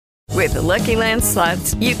With the Lucky Land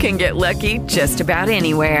Slots, you can get lucky just about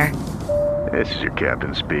anywhere. This is your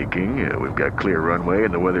captain speaking. We've got clear runway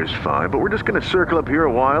and the weather's fine, but we're just going to circle up here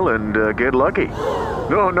a while and get lucky.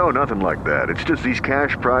 No, nothing like that. It's just these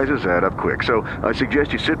cash prizes add up quick. So I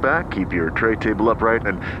suggest you sit back, keep your tray table upright,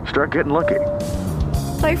 and start getting lucky.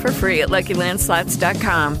 Play for free at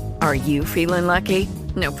LuckyLandSlots.com. Are you feeling lucky?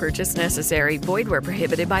 No purchase necessary. Void where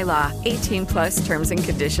prohibited by law. 18 plus terms and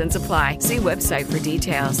conditions apply. See website for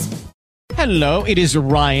details. Hello, it is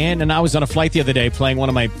Ryan, and I was on a flight the other day playing one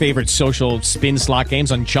of my favorite social spin slot games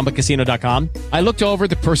on ChumbaCasino.com. I looked over at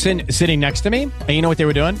the person sitting next to me, and you know what they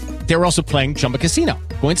were doing? They were also playing Chumba Casino.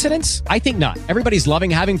 Coincidence? I think not. Everybody's loving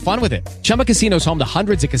having fun with it. Chumba Casino is home to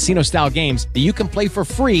hundreds of casino-style games that you can play for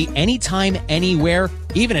free anytime, anywhere,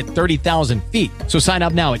 even at 30,000 feet. So sign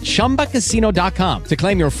up now at ChumbaCasino.com to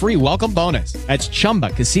claim your free welcome bonus. That's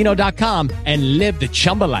ChumbaCasino.com and live the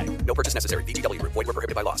Chumba life. No purchase necessary. VGW. Void where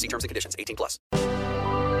prohibited by law. See terms and conditions. 18 plus.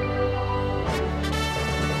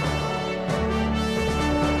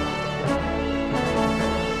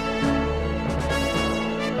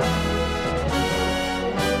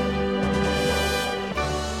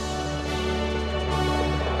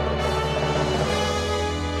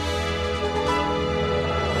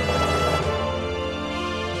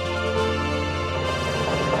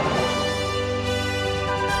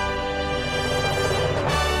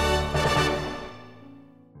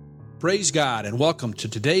 Praise God and welcome to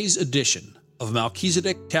today's edition of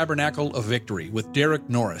Melchizedek Tabernacle of Victory with Derek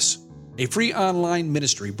Norris, a free online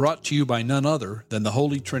ministry brought to you by none other than the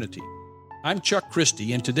Holy Trinity. I'm Chuck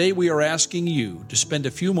Christie, and today we are asking you to spend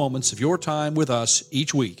a few moments of your time with us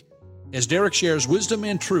each week as Derek shares wisdom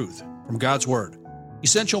and truth from God's Word,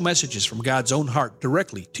 essential messages from God's own heart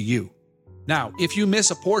directly to you. Now, if you miss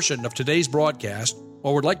a portion of today's broadcast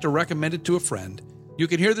or would like to recommend it to a friend, you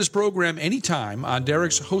can hear this program anytime on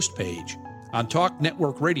Derek's host page on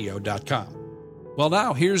TalkNetworkRadio.com. Well,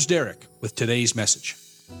 now here's Derek with today's message.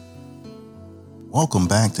 Welcome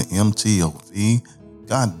back to MTOV.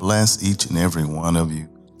 God bless each and every one of you.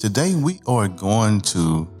 Today we are going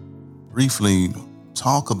to briefly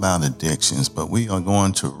talk about addictions, but we are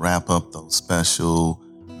going to wrap up those special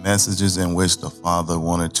messages in which the Father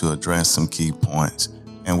wanted to address some key points.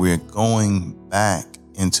 And we're going back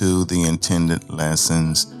into the intended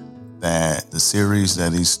lessons that the series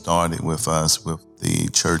that he started with us with the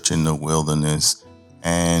church in the wilderness.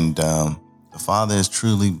 And the Father has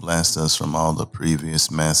truly blessed us from all the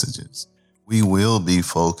previous messages. We will be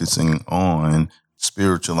focusing on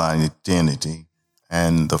spiritual identity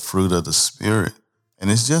and the fruit of the Spirit.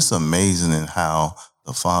 And it's just amazing in how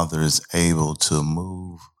the Father is able to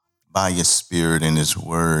move by His Spirit and His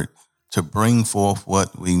Word to bring forth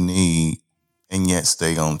what we need and yet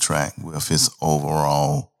stay on track with His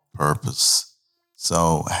overall purpose.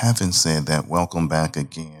 So having said that, welcome back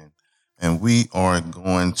again. And we are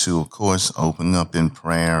going to, of course, open up in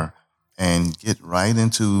prayer and get right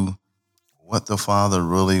into what the Father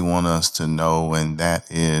really wants us to know, and that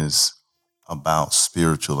is about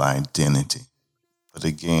spiritual identity. But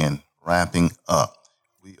again, wrapping up,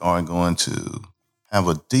 we are going to have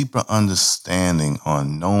a deeper understanding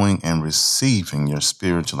on knowing and receiving your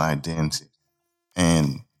spiritual identity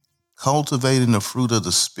and cultivating the fruit of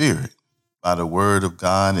the Spirit by the Word of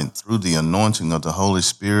God and through the anointing of the Holy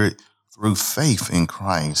Spirit through faith in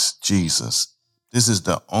Christ Jesus. This is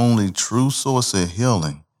the only true source of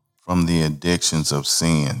healing from the addictions of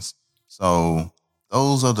sins. So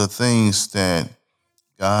those are the things that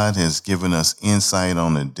God has given us insight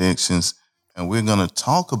on addictions, and we're going to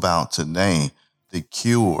talk about today the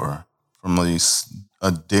cure from these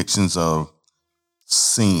addictions of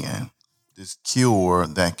sin. This cure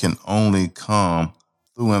that can only come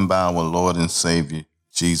through and by our Lord and Savior,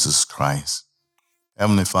 Jesus Christ.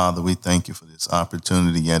 Heavenly Father, we thank you for this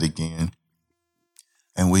opportunity yet again.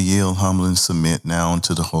 And we yield, humble, and submit now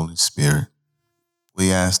unto the Holy Spirit.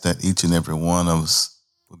 We ask that each and every one of us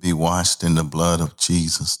will be washed in the blood of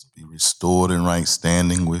Jesus, to be restored in right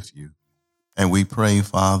standing with you. And we pray,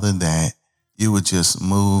 Father, that you would just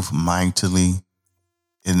move mightily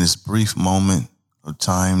in this brief moment of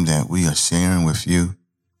time that we are sharing with you,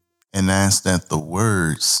 and ask that the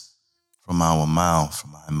words from our mouth,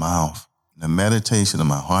 from my mouth, the meditation of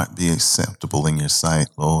my heart be acceptable in your sight,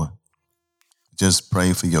 Lord. Just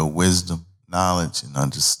pray for your wisdom, knowledge, and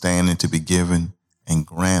understanding to be given and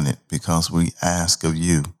granted, because we ask of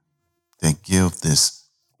you that give this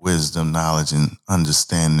wisdom, knowledge, and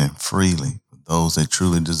understanding freely for those that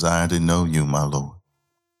truly desire to know you, my Lord.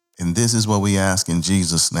 And this is what we ask in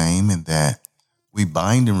Jesus' name, and that we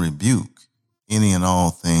bind and rebuke any and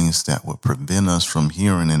all things that would prevent us from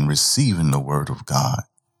hearing and receiving the word of God.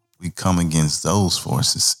 We come against those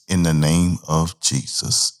forces in the name of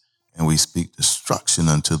Jesus. And we speak destruction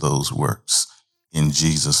unto those works in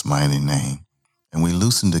Jesus' mighty name. And we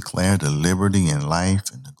loose and declare the liberty and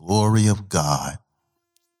life and the glory of God,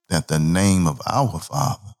 that the name of our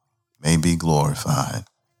Father may be glorified.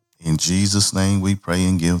 In Jesus' name we pray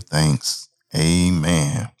and give thanks.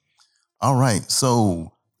 Amen. All right.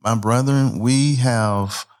 So, my brethren, we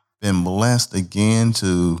have been blessed again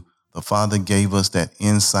the Father gave us that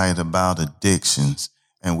insight about addictions.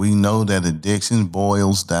 And we know that addiction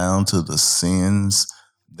boils down to the sins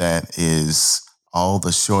that is all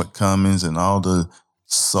the shortcomings and all the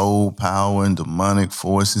soul power and demonic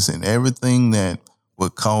forces and everything that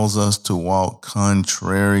would cause us to walk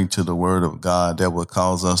contrary to the word of God, that would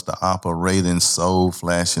cause us to operate in soul,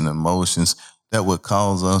 flesh, and emotions, that would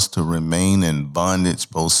cause us to remain in bondage,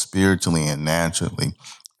 both spiritually and naturally,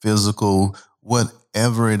 physical,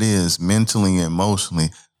 whatever it is, mentally, emotionally.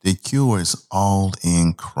 The cure is all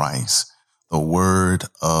in Christ, the word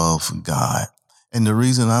of God. And the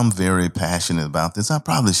reason I'm very passionate about this, I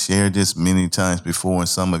probably shared this many times before and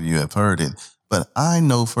some of you have heard it, but I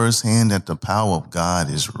know firsthand that the power of God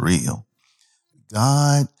is real.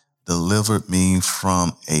 God delivered me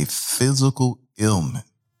from a physical ailment.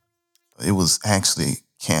 It was actually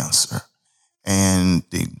cancer. And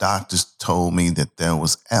the doctors told me that there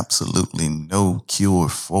was absolutely no cure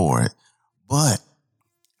for it. But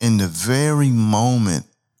in the very moment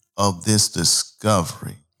of this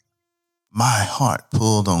discovery, my heart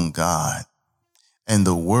pulled on God, and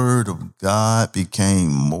the word of God became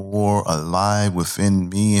more alive within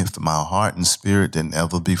me and my heart and spirit than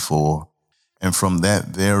ever before. And from that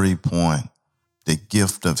very point, the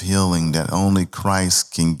gift of healing that only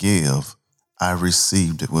Christ can give, I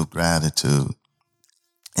received it with gratitude.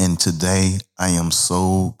 And today I am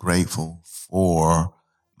so grateful for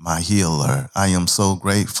my healer. I am so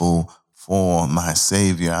grateful for my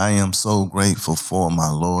Savior. I am so grateful for my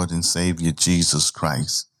Lord and Savior, Jesus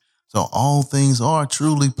Christ. So all things are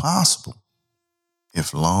truly possible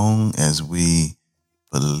if long as we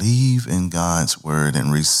believe in God's word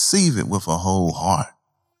and receive it with a whole heart.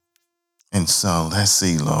 And so let's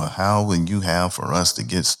see, Lord, how will you have for us to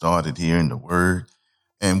get started here in the word?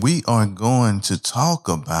 And we are going to talk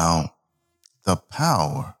about the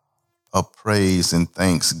power of praise and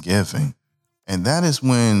thanksgiving. And that is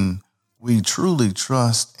when we truly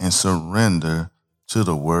trust and surrender to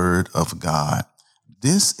the word of God.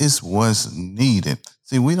 This is what's needed.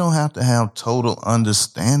 See, we don't have to have total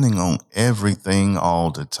understanding on everything all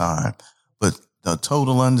the time, but the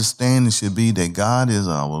total understanding should be that God is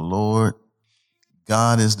our Lord.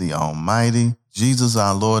 God is the Almighty. Jesus,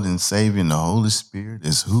 our Lord and Savior, and the Holy Spirit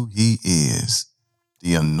is who he is,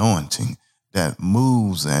 the anointing that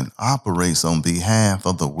moves and operates on behalf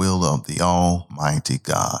of the will of the Almighty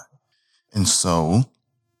God. And so,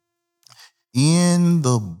 in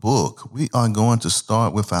the book, we are going to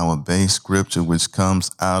start with our base scripture, which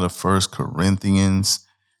comes out of 1 Corinthians.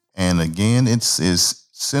 And again, it is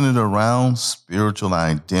centered around spiritual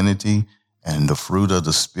identity and the fruit of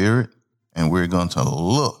the Spirit. And we're going to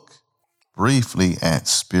look briefly at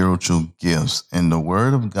spiritual gifts. And the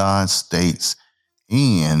word of God states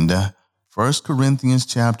in 1 Corinthians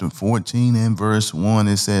chapter 14 and verse 1,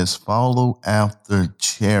 it says, "Follow after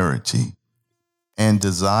charity and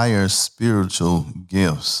desire spiritual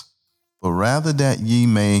gifts, but rather that ye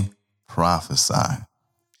may prophesy."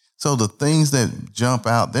 So the things that jump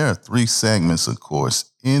out, there are three segments, of course,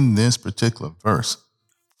 in this particular verse.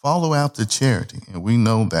 Follow after charity. And we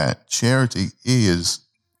know that charity is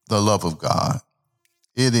the love of God.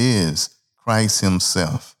 It is Christ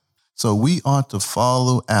himself. So we ought to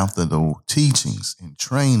follow after the teachings and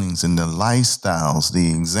trainings and the lifestyles,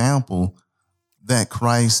 the example that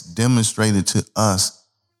Christ demonstrated to us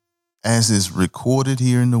as is recorded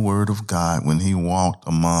here in the word of God when he walked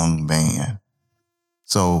among man.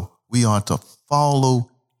 So we ought to follow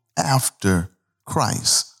after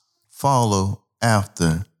Christ, follow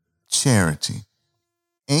after charity,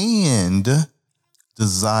 and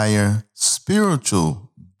desire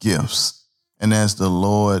spiritual gifts. And as the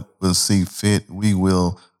Lord will see fit, we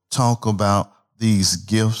will talk about these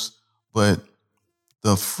gifts, but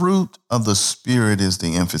the fruit of the Spirit is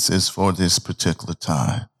the emphasis for this particular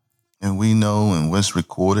time. And we know in what's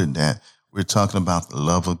recorded that we're talking about the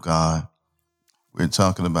love of God. We're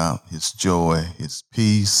talking about his joy, his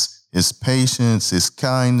peace, his patience, his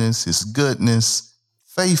kindness, his goodness,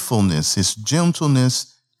 faithfulness, his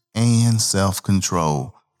gentleness, and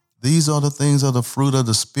self-control. These are the things of the fruit of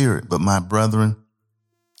the Spirit. But my brethren,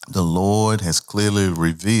 the Lord has clearly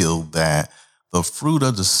revealed that the fruit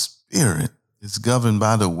of the Spirit It's governed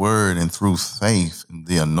by the word and through faith and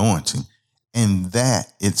the anointing. And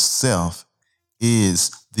that itself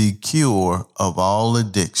is the cure of all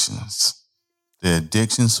addictions. The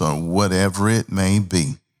addictions are whatever it may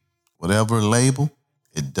be. Whatever label,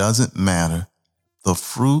 it doesn't matter. The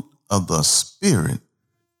fruit of the Spirit,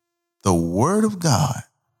 the Word of God,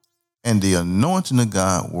 and the anointing of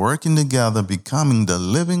God working together, becoming the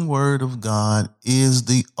living Word of God, is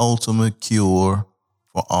the ultimate cure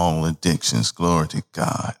for all addictions. Glory to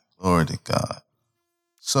God. Glory to God.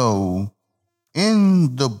 So,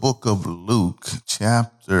 in the book of Luke,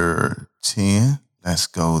 chapter 10, let's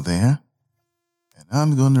go there. And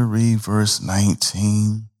I'm going to read verse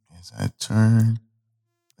 19 as I turn.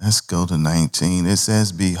 Let's go to 19. It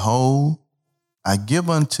says, "Behold, I give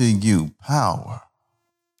unto you power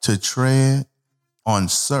to tread on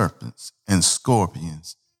serpents and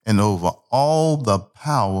scorpions and over all the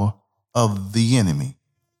power of the enemy,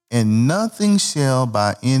 and nothing shall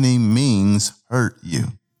by any means hurt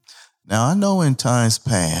you." Now, I know in times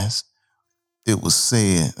past, it was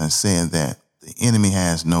said that the enemy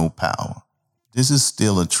has no power. This is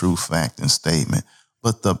still a true fact and statement.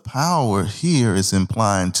 But the power here is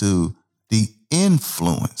implying to the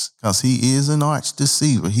influence, because he is an arch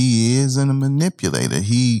deceiver. He is a manipulator.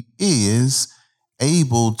 He is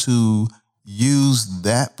able to use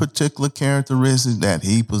that particular characteristic that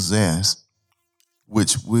he possessed,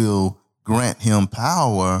 which will grant him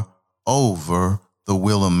power over the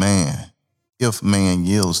will of man, if man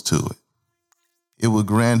yields to it. It will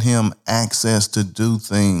grant him access to do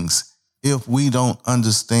things if we don't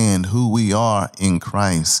understand who we are in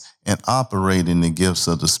Christ and operate in the gifts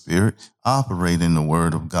of the Spirit, operate in the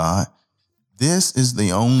Word of God. This is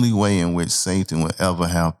the only way in which Satan will ever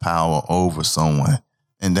have power over someone.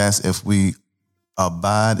 And that's if we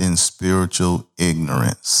abide in spiritual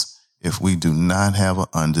ignorance. If we do not have an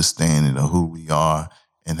understanding of who we are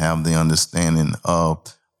and have the understanding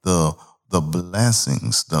of the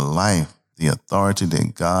blessings, the life, the authority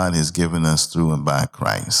that God has given us through and by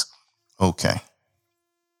Christ. Okay.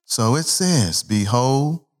 So it says,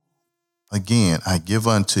 "Behold, again, I give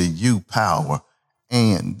unto you power."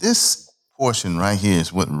 And this portion right here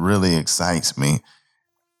is what really excites me.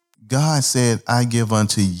 God said, "I give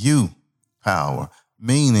unto you power,"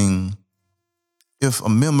 meaning if a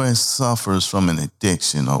member suffers from an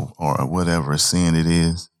addiction or whatever sin it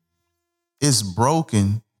is, it's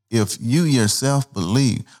broken if you yourself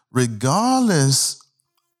believe,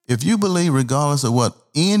 if you believe regardless of what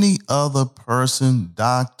any other person,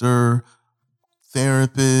 doctor,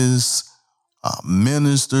 therapist,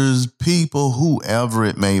 ministers, people, whoever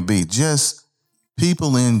it may be, just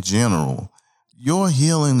people in general, your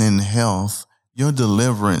healing and health, your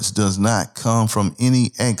deliverance does not come from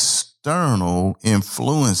any external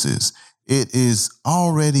influences. It is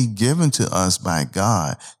already given to us by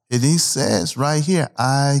God. And he says right here,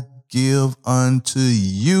 "I give unto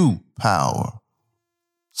you power."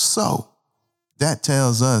 So that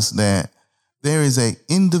tells us that there is an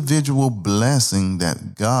individual blessing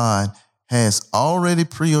that God has already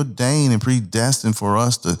preordained and predestined for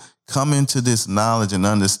us to come into this knowledge and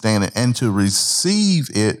understanding and to receive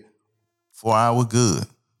it for our good.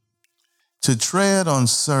 To tread on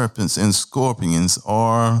serpents and scorpions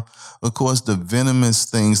are, of course, the venomous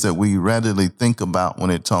things that we readily think about when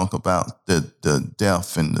it talk about the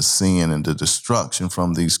death and the sin and the destruction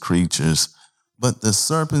from these creatures. But the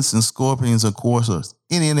serpents and scorpions, of course, are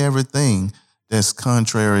any and everything that's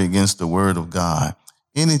contrary against the word of God.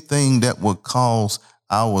 Anything that would cause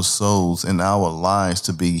our souls and our lives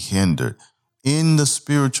to be hindered. In the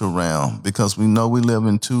spiritual realm, because we know we live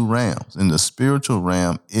in two realms. In the spiritual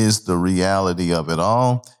realm is the reality of it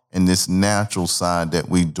all, and this natural side that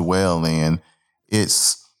we dwell in.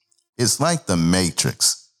 It's like the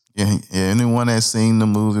Matrix. Anyone that's seen the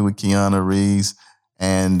movie with Keanu Reeves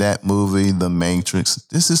and that movie, The Matrix,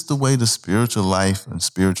 this is the way the spiritual life and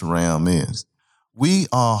spiritual realm is. We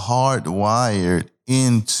are hardwired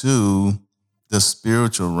into the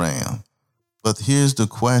spiritual realm. But here's the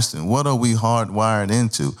question. What are we hardwired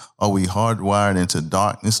into? Are we hardwired into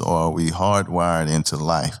darkness or are we hardwired into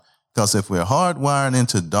life? Because if we're hardwired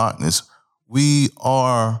into darkness, we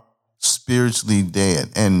are spiritually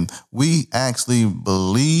dead. And we actually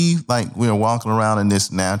believe like we're walking around in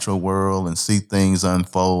this natural world and see things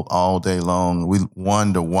unfold all day long. We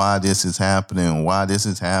wonder why this is happening, why this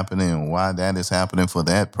is happening, and why that is happening for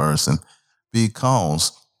that person.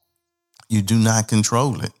 Because you do not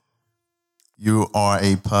control it. You are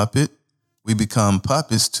a puppet. We become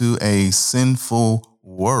puppets to a sinful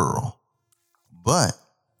world. But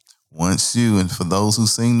once you, and for those who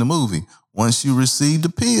seen the movie, Once you receive the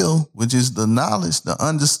pill, which is the knowledge, the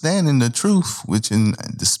understanding, the truth, which in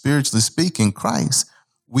the spiritually speaking, Christ,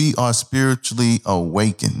 we are spiritually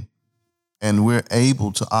awakened. And we're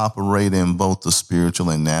able to operate in both the spiritual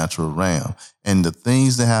and natural realm. And the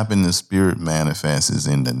things that happen in the spirit manifests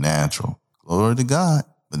in the natural. Glory to God.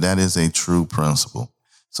 But that is a true principle.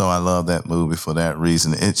 So I love that movie for that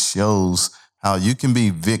reason. It shows how you can be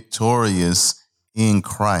victorious in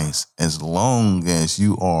Christ as long as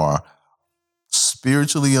you are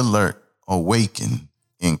spiritually alert, awakened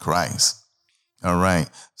in Christ. All right.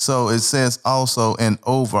 So it says also, and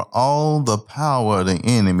over all the power of the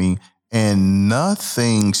enemy, and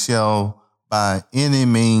nothing shall by any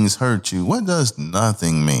means hurt you. What does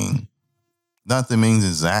nothing mean? Nothing means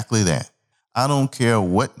exactly that. I don't care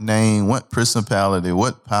what name, what principality,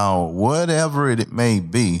 what power, whatever it may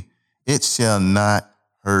be, it shall not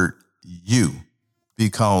hurt you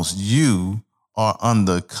because you are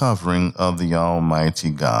under covering of the Almighty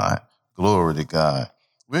God. Glory to God.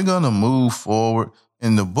 We're going to move forward.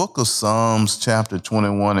 In the book of Psalms, chapter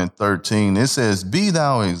 21 and 13, it says, "Be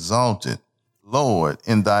thou exalted, Lord,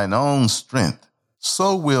 in thine own strength.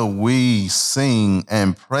 So will we sing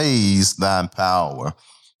and praise thy power."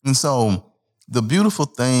 And so the beautiful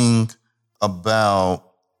thing about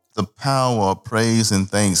the power of praise and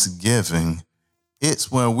thanksgiving,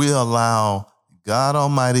 it's where we allow God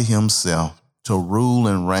Almighty himself to rule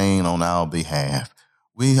and reign on our behalf.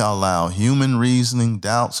 We allow human reasoning,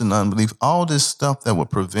 doubts, and unbelief, all this stuff that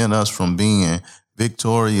would prevent us from being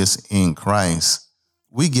victorious in Christ.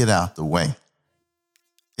 We get out the way.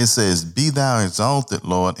 It says, "Be thou exalted,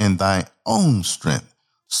 Lord, in thy own strength.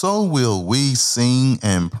 So will we sing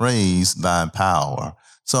and praise thy power."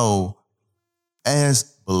 So as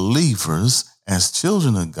believers, as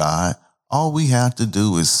children of God, all we have to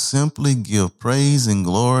do is simply give praise and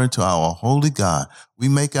glory to our holy God. We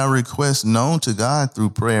make our requests known to God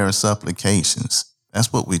through prayer and supplications.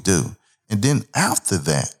 That's what we do. And then after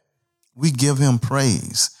that, we give him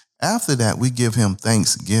praise. After that, we give him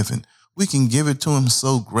thanksgiving. We can give it to him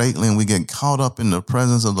so greatly, and we get caught up in the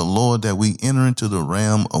presence of the Lord that we enter into the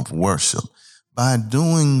realm of worship. By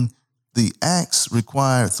doing the acts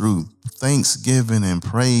required through thanksgiving and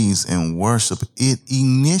praise and worship, it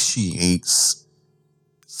initiates,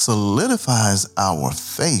 solidifies our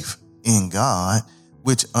faith in God,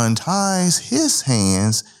 which unties his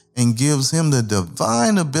hands and gives him the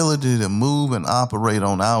divine ability to move and operate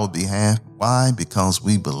on our behalf. Why? Because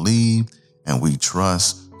we believe and we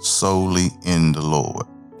trust solely in the Lord.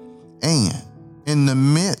 And in the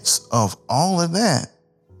midst of all of that,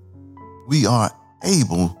 we are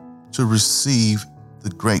able to receive the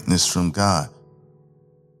greatness from God.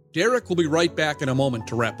 Derek will be right back in a moment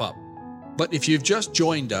to wrap up. But if you've just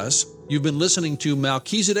joined us, you've been listening to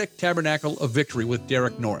Melchizedek Tabernacle of Victory with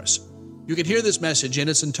Derek Norris. You can hear this message in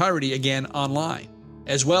its entirety again online,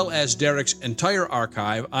 as well as Derek's entire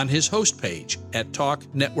archive on his host page at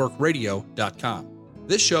talknetworkradio.com.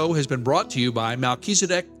 This show has been brought to you by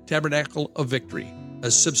Melchizedek Tabernacle of Victory, a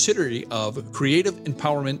subsidiary of Creative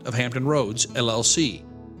Empowerment of Hampton Roads, LLC,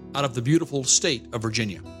 out of the beautiful state of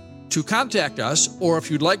Virginia. To contact us, or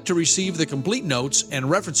if you'd like to receive the complete notes and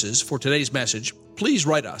references for today's message, please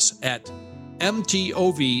write us at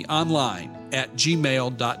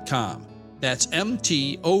mtovonline@gmail.com. That's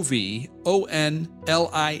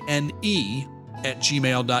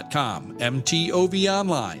mtovonline@gmail.com.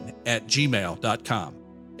 mtovonline@gmail.com.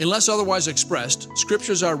 Unless otherwise expressed,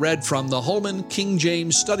 scriptures are read from the Holman King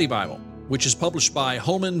James Study Bible, which is published by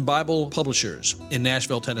Holman Bible Publishers in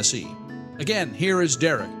Nashville, Tennessee. Again, here is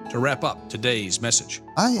Derek to wrap up today's message.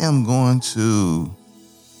 I am going to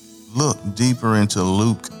look deeper into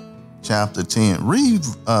Luke chapter 10. Read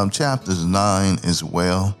chapters 9 as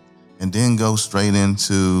well, and then go straight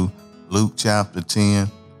into Luke chapter 10.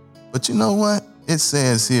 But you know what? It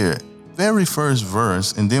says here, very first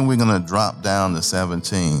verse, and then we're going to drop down to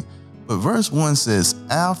 17. But verse 1 says,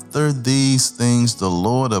 "After these things the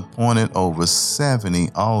Lord appointed over 70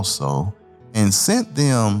 also, and sent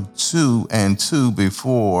them 2 and 2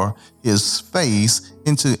 before his face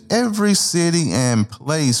into every city and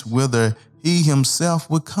place whither he himself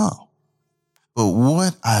would come." But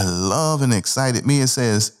what I love and excited me, it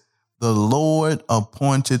says, the Lord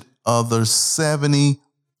appointed other 70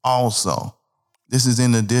 also. This is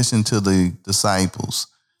in addition to the disciples.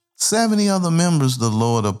 70 other members the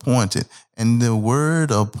Lord appointed. And the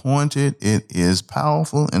word appointed, it is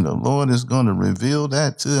powerful, and the Lord is going to reveal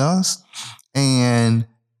that to us. And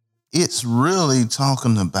it's really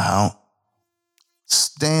talking about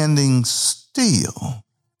standing still,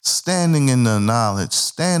 standing in the knowledge,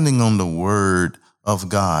 standing on the word of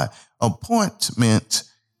God. Appointment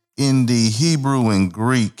in the Hebrew and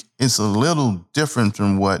Greek, it's a little different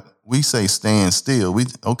from what we say stand still.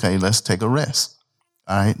 Let's take a rest.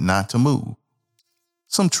 All right, not to move.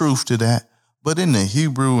 Some truth to that. But in the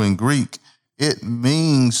Hebrew and Greek, it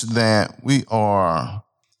means that we are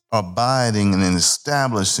abiding and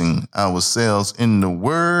establishing ourselves in the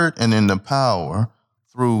word and in the power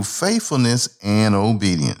through faithfulness and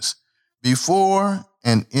obedience, before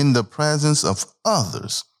and in the presence of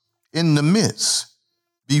others, in the midst,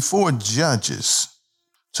 before judges,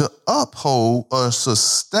 to uphold or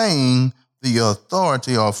sustain the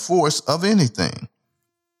authority or force of anything,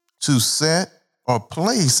 to set or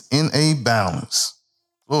place in a balance.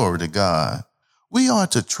 Glory to God. We are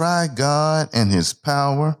to try God and his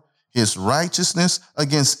power, his righteousness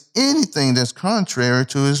against anything that's contrary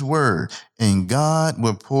to his word, and God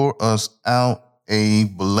will pour us out a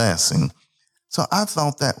blessing. So I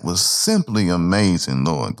thought that was simply amazing,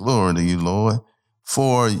 Lord. Glory to you, Lord.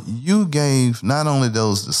 For you gave not only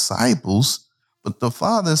those disciples, but the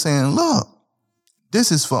Father saying, look,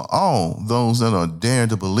 this is for all those that are dare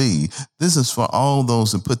to believe. This is for all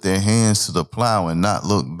those who put their hands to the plow and not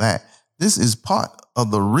look back. This is part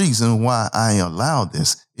of the reason why I allow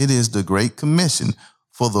this. It is the Great Commission.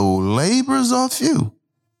 For the labors are few,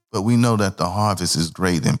 but we know that the harvest is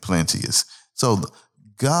great and plenteous. So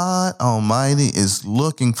God Almighty is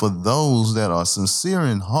looking for those that are sincere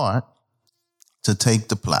in heart to take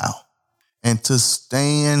the plow and to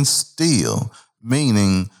stand still,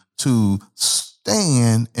 meaning to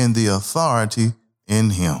stand in the authority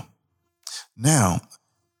in him. Now,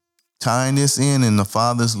 tying this in the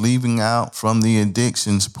Father's leaving out from the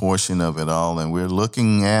addictions portion of it all, and we're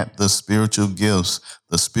looking at the spiritual gifts,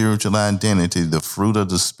 the spiritual identity, the fruit of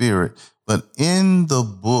the Spirit. But in the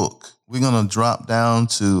book, we're going to drop down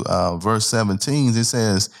to verse 17. It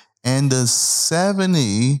says, and the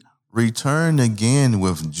 70 returned again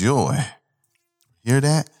with joy. Hear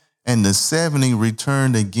that? And the 70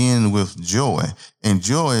 returned again with joy. And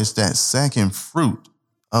joy is that second fruit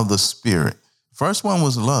of the Spirit. First one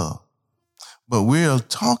was love. But we are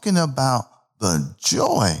talking about the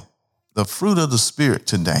joy, the fruit of the Spirit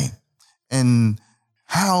today, and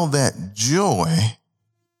how that joy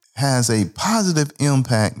has a positive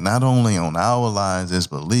impact not only on our lives as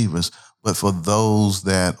believers, but for those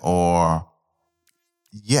that are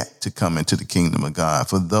yet to come into the kingdom of God,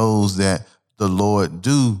 for those that the Lord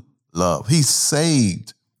do love. He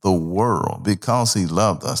saved the world because he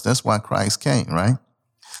loved us. That's why Christ came, right?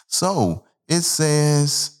 So it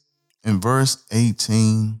says, in verse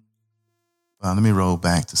 18, well, let me roll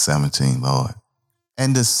back to 17, Lord.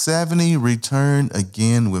 And the 70 returned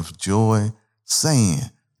again with joy, saying,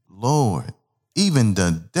 Lord, even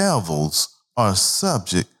the devils are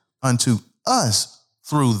subject unto us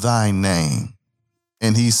through thy name.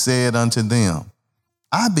 And he said unto them,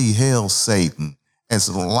 I beheld Satan as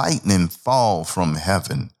lightning fall from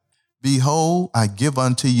heaven. Behold, I give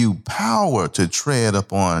unto you power to tread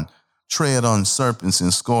on serpents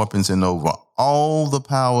and scorpions and over all the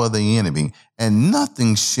power of the enemy, and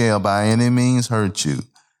nothing shall by any means hurt you.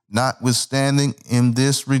 Notwithstanding in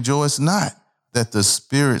this rejoice not that the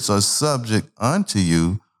spirits are subject unto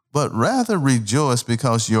you, but rather rejoice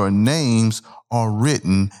because your names are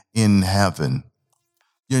written in heaven.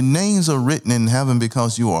 Your names are written in heaven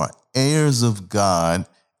because you are heirs of God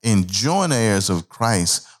and joint heirs of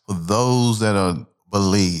Christ for those that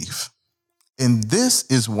believe. And this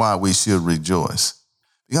is why we should rejoice,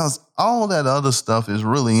 because all that other stuff is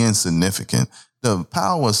really insignificant. The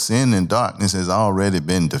power of sin and darkness has already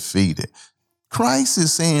been defeated. Christ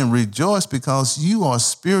is saying rejoice because you are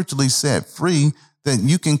spiritually set free, that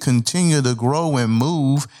you can continue to grow and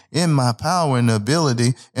move in my power and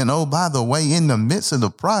ability. And oh, by the way, in the midst of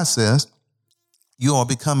the process, you are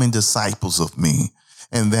becoming disciples of me,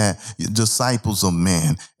 and that disciples of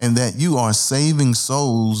men, and that you are saving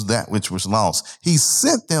souls, that which was lost. He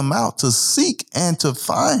sent them out to seek and to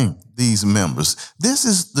find these members. This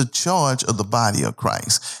is the charge of the body of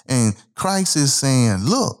Christ. And Christ is saying,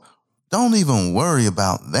 look, don't even worry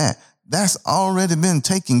about that. That's already been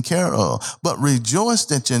taken care of. But rejoice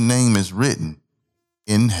that your name is written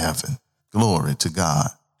in heaven. Glory to God.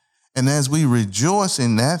 And as we rejoice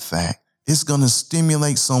in that fact, it's going to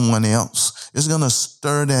stimulate someone else. It's going to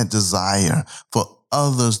stir that desire for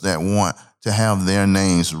others that want to have their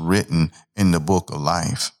names written in the book of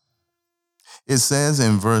life. It says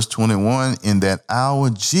in verse 21, in that hour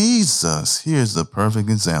Jesus, here's the perfect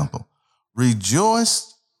example,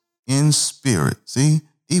 rejoiced in spirit. See,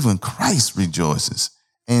 even Christ rejoices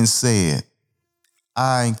and said,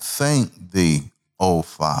 I thank thee, O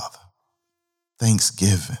Father.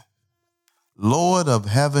 Thanksgiving. Lord of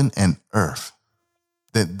heaven and earth,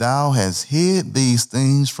 that thou hast hid these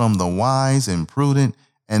things from the wise and prudent,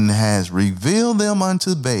 and hast revealed them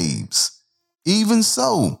unto babes. Even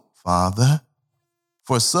so, Father,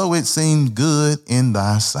 for so it seemed good in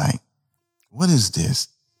thy sight. What is this?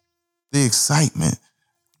 The excitement.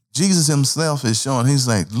 Jesus himself is showing, he's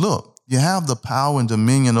like, look, you have the power and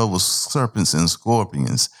dominion over serpents and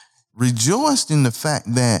scorpions. Rejoice in the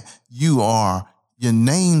fact that your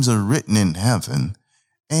names are written in heaven.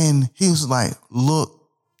 And he was like, look,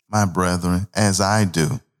 my brethren, as I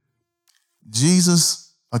do.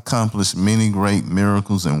 Jesus accomplished many great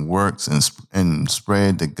miracles and works and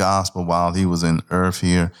spread the gospel while he was in earth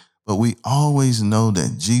here. But we always know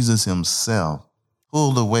that Jesus himself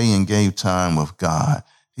pulled away and gave time with God.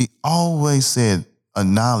 He always said,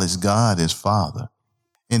 acknowledge God as Father.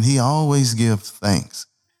 And he always gave thanks,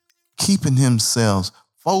 keeping himself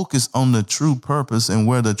focused on the true purpose and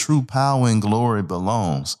where the true power and glory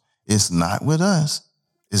belongs. It's not with us.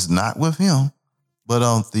 It's not with him, but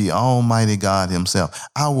of the Almighty God himself.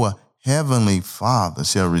 Our heavenly Father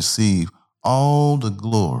shall receive all the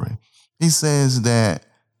glory. He says that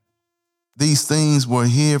these things were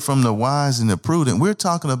hid from the wise and the prudent. We're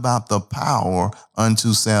talking about the power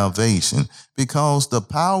unto salvation, because the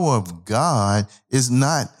power of God is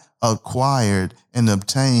not acquired and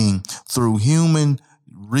obtained through human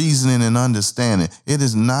reasoning and understanding. It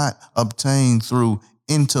is not obtained through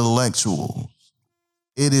intellectuals.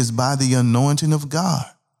 It is by the anointing of God.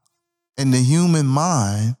 And the human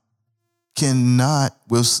mind cannot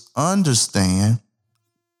understand.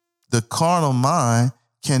 The carnal mind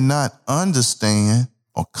cannot understand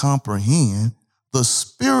or comprehend the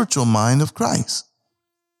spiritual mind of Christ.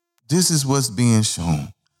 This is what's being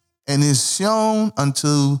shown. And is shown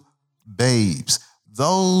unto babes,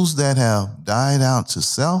 those that have died out to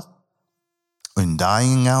self and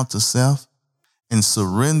dying out to self and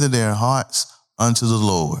surrender their hearts unto the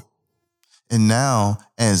Lord. And now,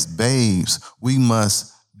 as babes, we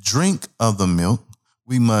must drink of the milk.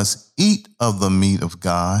 We must eat of the meat of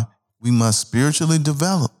God. We must spiritually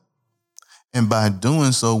develop. And by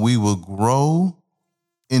doing so, we will grow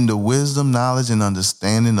in the wisdom, knowledge, and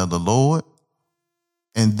understanding of the Lord.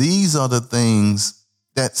 And these are the things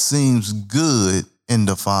that seems good in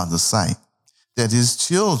the Father's sight, that his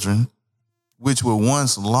children, which were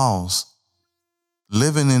once lost,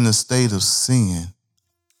 living in a state of sin,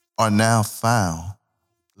 are now found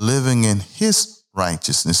living in his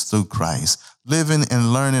righteousness through Christ, living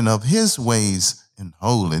and learning of his ways in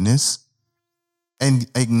holiness, and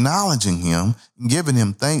acknowledging him, giving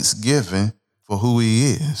him thanksgiving for who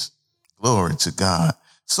he is. Glory to God.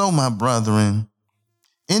 So, my brethren,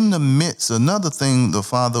 in the midst, another thing the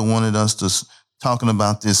Father wanted us to talking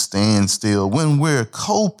about this standstill, when we're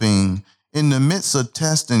coping in the midst of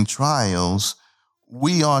tests and trials,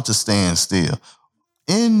 we are to stand still.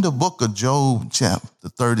 In the book of Job, chapter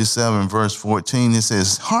 37, verse 14, it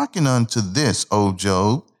says, hearken unto this, O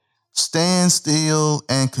Job, stand still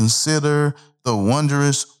and consider the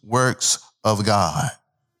wondrous works of God.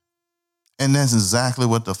 And that's exactly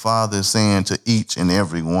what the Father is saying to each and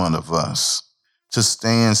every one of us, to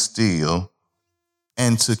stand still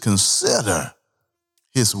and to consider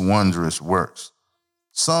his wondrous works.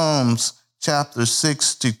 Psalms chapter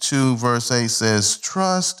 62, verse 8 says,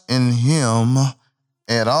 trust in him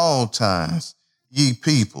at all times, ye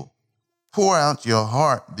people. Pour out your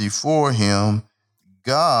heart before him.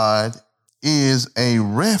 God is a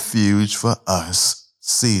refuge for us.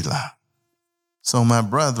 Selah. So, my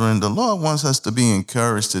brethren, the Lord wants us to be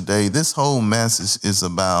encouraged today. This whole message is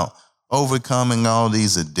about overcoming all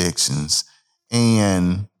these addictions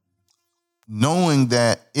and knowing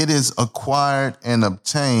that it is acquired and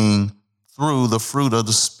obtained through the fruit of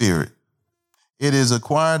the Spirit. It is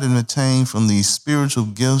acquired and attained from these spiritual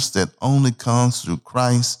gifts that only comes through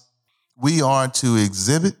Christ. We are to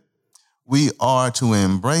exhibit, we are to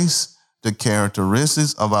embrace the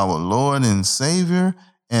characteristics of our Lord and Savior,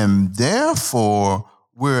 and therefore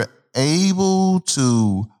we're able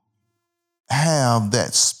to have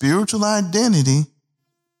that spiritual identity.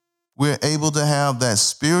 We're able to have that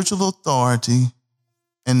spiritual authority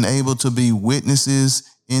and able to be witnesses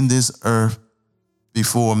in this earth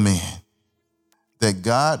before men, that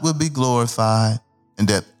God will be glorified and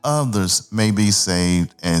that others may be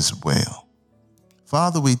saved as well.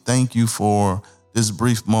 Father, we thank you for this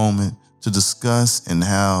brief moment to discuss and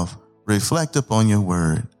have reflect upon your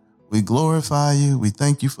word. We glorify you. We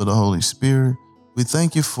thank you for the Holy Spirit. We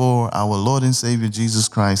thank you for our Lord and Savior, Jesus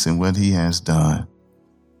Christ, and what he has done.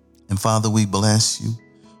 And Father, we bless you.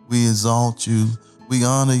 We exalt you. We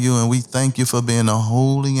honor you, and we thank you for being a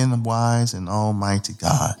holy and wise and almighty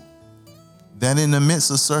God. that in the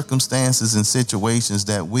midst of circumstances and situations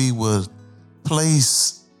that we would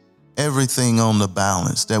place everything on the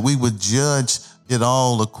balance, that we would judge it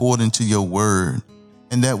all according to your word,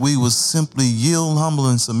 and that we would simply yield, humble,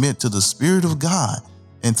 and submit to the Spirit of God,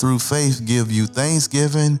 and through faith give you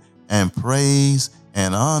thanksgiving and praise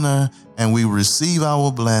and honor, and we receive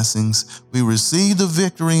our blessings. We receive the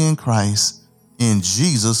victory in Christ in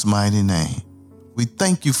Jesus' mighty name. We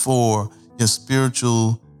thank you for your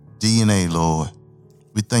spiritual DNA, Lord.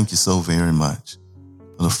 We thank you so very much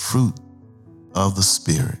for the fruit of the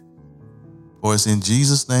Spirit. For it's in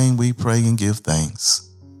Jesus' name we pray and give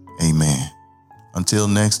thanks. Amen. Until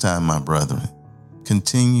next time, my brethren,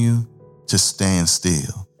 continue to stand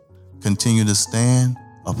still. Continue to stand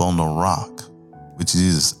upon the rock, which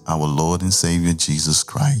is our Lord and Savior, Jesus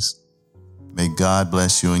Christ. May God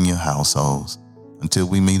bless you and your households. Until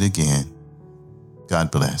we meet again,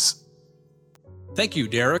 God bless. Thank you,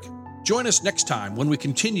 Derek. Join us next time when we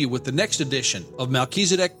continue with the next edition of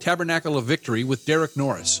Melchizedek Tabernacle of Victory with Derek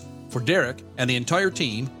Norris. For Derek and the entire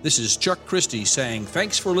team, this is Chuck Christie saying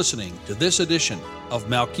thanks for listening to this edition of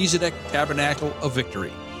Melchizedek Tabernacle of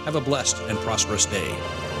Victory. Have a blessed and prosperous day.